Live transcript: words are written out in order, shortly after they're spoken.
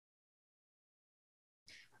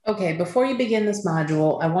Okay, before you begin this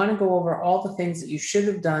module, I want to go over all the things that you should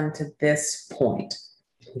have done to this point.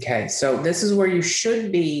 Okay, so this is where you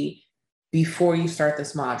should be before you start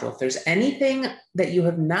this module. If there's anything that you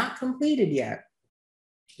have not completed yet,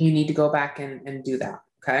 you need to go back and do that,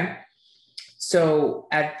 okay? So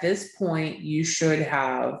at this point, you should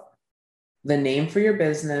have the name for your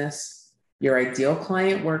business, your ideal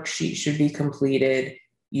client worksheet should be completed.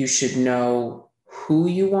 You should know who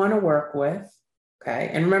you want to work with, okay?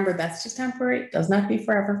 And remember, that's just temporary, it does not be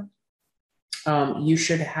forever. You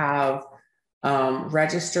should have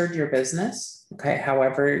registered your business, okay?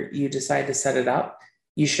 However you decide to set it up.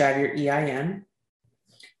 You should have your EIN.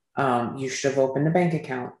 You should have opened a bank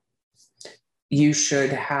account. You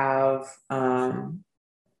should have gone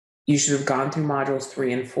through modules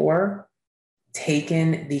 3 and 4,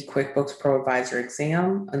 taken the QuickBooks Pro Advisor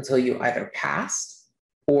exam until you either passed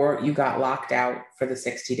or you got locked out for the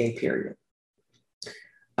 60-day period.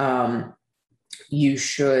 You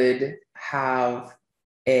should have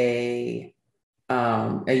a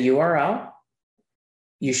URL.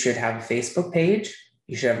 You should have a Facebook page.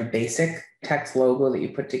 You should have a basic text logo that you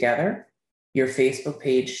put together. Your Facebook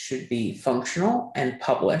page should be functional and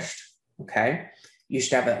published, okay? You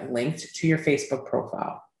should have it linked to your Facebook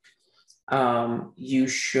profile. You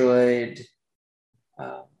should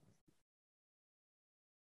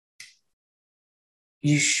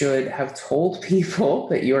have told people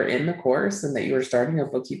that you're in the course and that you are starting a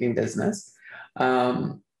bookkeeping business.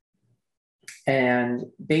 And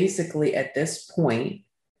basically at this point,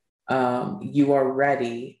 you are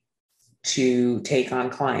ready to take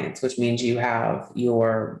on clients, which means you have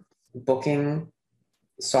your booking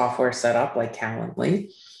software set up like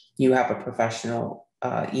Calendly. You have a professional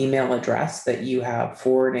email address that you have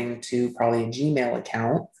forwarding to probably a Gmail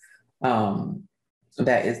account.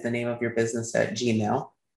 That is the name of your business at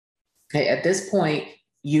Gmail. Okay, at this point,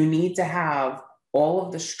 you need to have all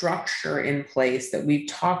of the structure in place that we've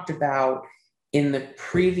talked about in the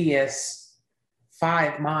previous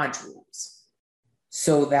 5 modules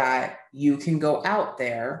so that you can go out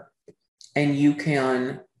there and you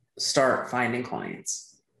can start finding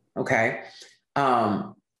clients, okay?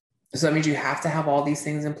 So that means you have to have all these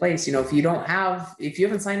things in place. You know, if you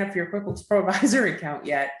haven't signed up for your QuickBooks Pro Advisor account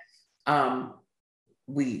yet,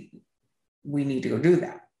 we need to go do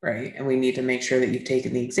that, right? And we need to make sure that you've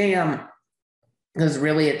taken the exam, because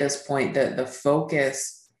really at this point, the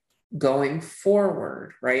focus going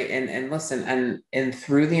forward, right? And listen, and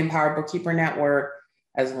through the Empowered Bookkeeper Network,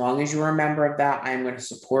 as long as you're a member of that, I'm going to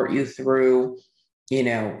support you through,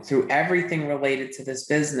 through everything related to this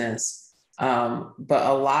business. But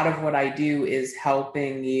a lot of what I do is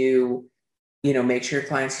helping you, make sure your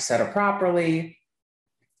clients are set up properly,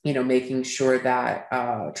 making sure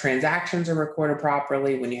that transactions are recorded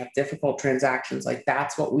properly. When you have difficult transactions, like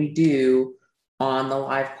that's what we do on the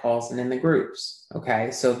live calls and in the groups.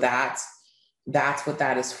 Okay. So that's what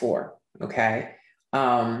that is for. Okay.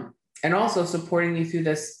 And also supporting you through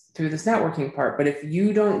this networking part. But if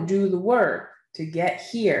you don't do the work to get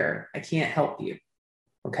here, I can't help you.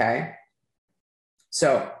 Okay.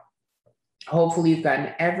 So hopefully you've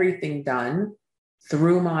gotten everything done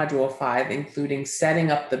through module 5, including setting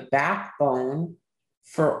up the backbone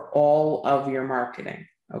for all of your marketing,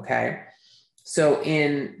 okay? So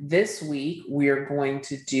in this week, we are going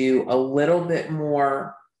to do a little bit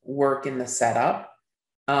more work in the setup.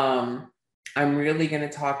 I'm really going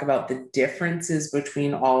to talk about the differences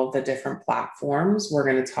between all of the different platforms. We're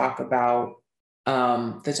going to talk about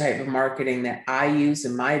the type of marketing that I use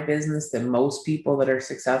in my business that most people that are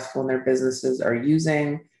successful in their businesses are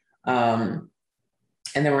using.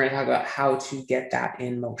 And then we're going to talk about how to get that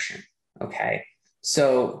in motion. Okay.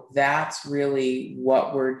 So that's really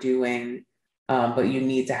what we're doing. But you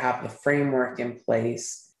need to have the framework in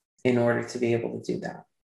place in order to be able to do that.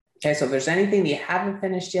 Okay. So if there's anything that you haven't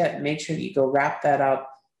finished yet, make sure that you go wrap that up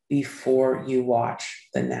before you watch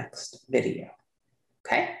the next video.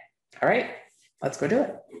 Okay. All right. Let's go do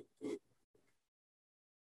it.